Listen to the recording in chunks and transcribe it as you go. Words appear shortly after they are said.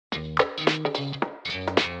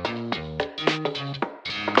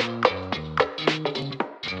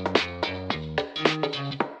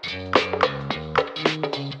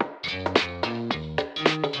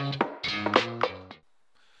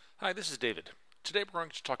this is David. Today we're going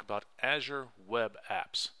to talk about Azure Web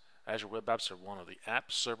Apps. Azure Web Apps are one of the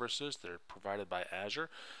app services that are provided by Azure.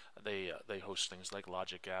 They host things like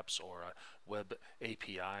Logic Apps or a Web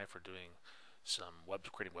API for doing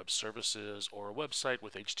creating web services, or a website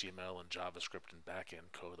with HTML and JavaScript and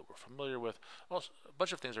backend code that we're familiar with. Also, a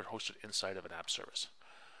bunch of things are hosted inside of an app service.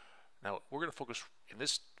 Now we're going to focus in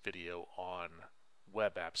this video on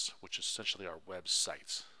web apps, which is essentially our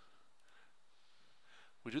websites.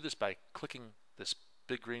 We do this by clicking this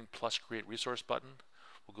big green plus create resource button.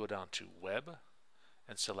 We'll go down to web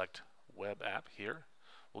and select web app here.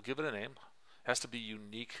 We'll give it a name. It has to be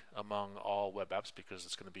unique among all web apps because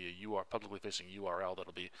it's going to be a publicly facing URL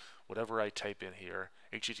that'll be whatever I type in here,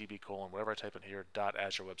 http:// whatever I type in here,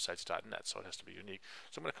 .azurewebsites.net. So it has to be unique.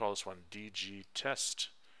 So I'm going to call this one DG-test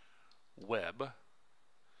web.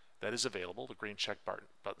 That is available. The green check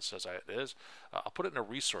button says it is. I'll put it in a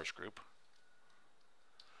resource group.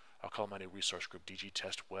 I'll call my new resource group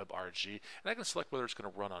DG-test web RG, and I can select whether it's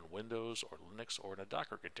going to run on Windows or Linux or in a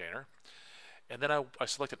Docker container. And then I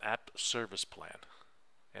select an app service plan.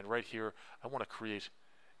 And right here, I want to create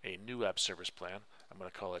a new app service plan. I'm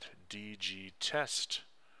going to call it DG-test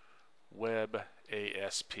web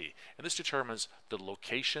ASP. And this determines the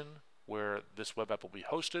location where this web app will be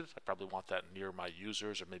hosted. I probably want that near my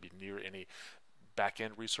users or maybe near any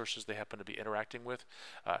back-end resources they happen to be interacting with.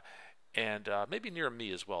 And maybe near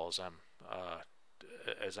me as well as I'm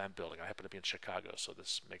building. I happen to be in Chicago, so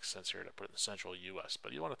this makes sense here to put it in the central U.S.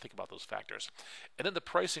 But you want to think about those factors. And then the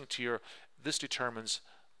pricing tier, this determines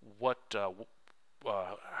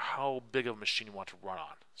how big of a machine you want to run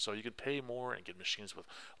on. So you can pay more and get machines with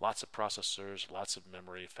lots of processors, lots of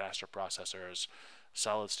memory, faster processors,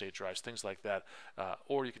 solid-state drives, things like that.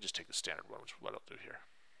 Or you can just take the standard one, which is what I'll do here.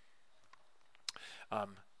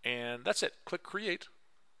 And that's it. Click Create.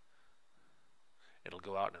 It'll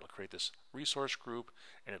go out and it'll create this resource group,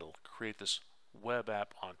 and it'll create this web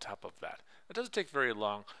app on top of that. It doesn't take very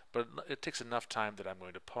long, but it takes enough time that I'm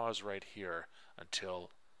going to pause right here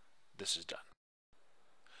until this is done.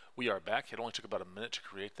 We are back. It only took about a minute to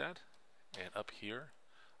create that, and up here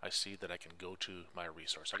I see that I can go to my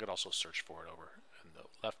resource. I could also search for it over in the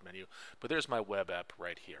left menu, but there's my web app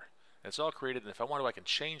right here. It's all created, and if I want to, I can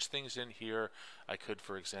change things in here. I could,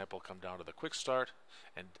 for example, come down to the quick start,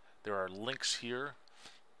 and there are links here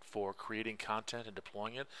for creating content and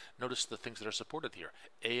deploying it. Notice the things that are supported here.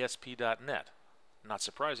 ASP.NET. Not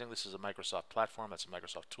surprising, this is a Microsoft platform. That's a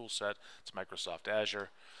Microsoft tool set. It's Microsoft Azure.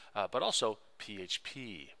 But also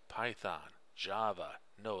PHP, Python, Java,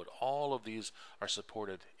 Node. All of these are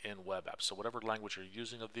supported in web apps. So whatever language you're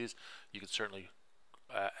using of these, you can certainly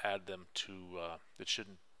add them to, it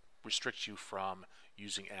shouldn't restrict you from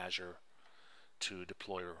using Azure to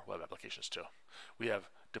deploy your web applications to. We have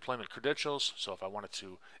deployment credentials, so if I wanted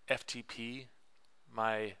to FTP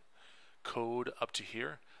my code up to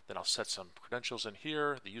here, then I'll set some credentials in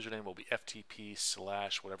here. The username will be FTP/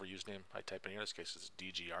 whatever username I type in here. In this case, it's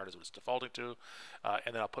DGR is what it's defaulting to.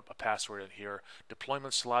 And then I'll put my password in here.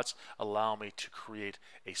 Deployment slots allow me to create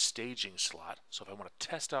a staging slot. So if I want to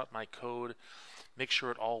test out my code, make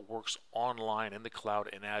sure it all works online in the cloud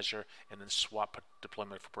in Azure, and then swap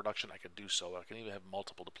deployment for production, I can do so. I can even have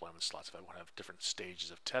multiple deployment slots if I want to have different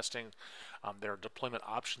stages of testing. There are deployment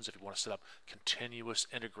options if you want to set up continuous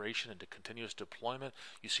integration into continuous deployment.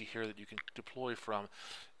 You see here that you can deploy from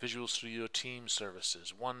Visual Studio Team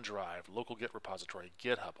Services, OneDrive, local Git repository,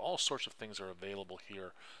 GitHub. All sorts of things are available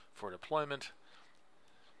here for deployment.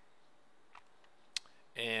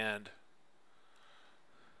 And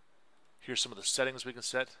here's some of the settings we can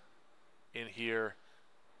set in here.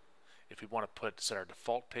 If we want to set our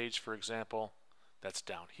default page, for example, that's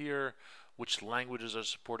down here. Which languages are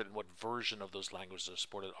supported and what version of those languages are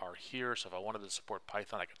supported are here. So if I wanted to support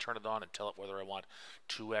Python, I could turn it on and tell it whether I want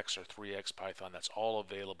 2x or 3x Python. That's all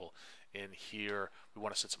available in here. We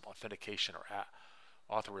want to set some authentication or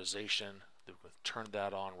authorization. We can turn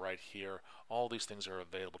that on right here. All these things are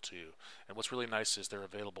available to you. And what's really nice is they're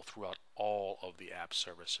available throughout all of the app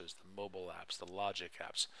services, the mobile apps, the Logic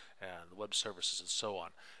apps, and the web services, and so on.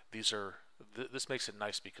 This makes it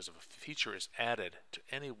nice because if a feature is added to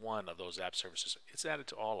any one of those app services, it's added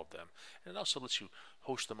to all of them. And it also lets you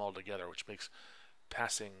host them all together, which makes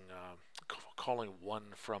calling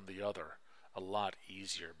one from the other a lot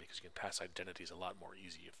easier, because you can pass identities a lot more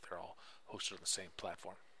easy if they're all hosted on the same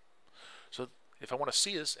platform. So if I want to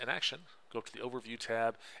see this in action, go up to the Overview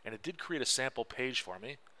tab, and it did create a sample page for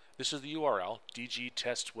me. This is the URL,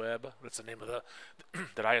 DG-test-web, that's the name of the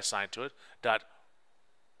that I assigned to it,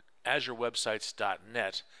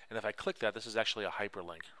 .azurewebsites.net, and if I click that, this is actually a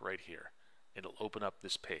hyperlink right here. It'll open up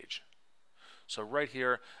this page. So right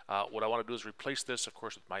here, what I want to do is replace this, of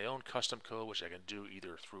course, with my own custom code, which I can do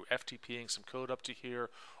either through FTPing some code up to here,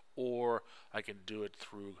 or I can do it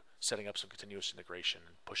through setting up some continuous integration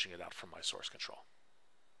and pushing it out from my source control.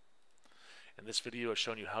 In this video, I've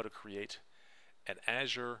shown you how to create an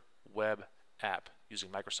Azure Web App using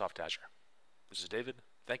Microsoft Azure. This is David.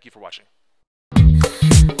 Thank you for watching.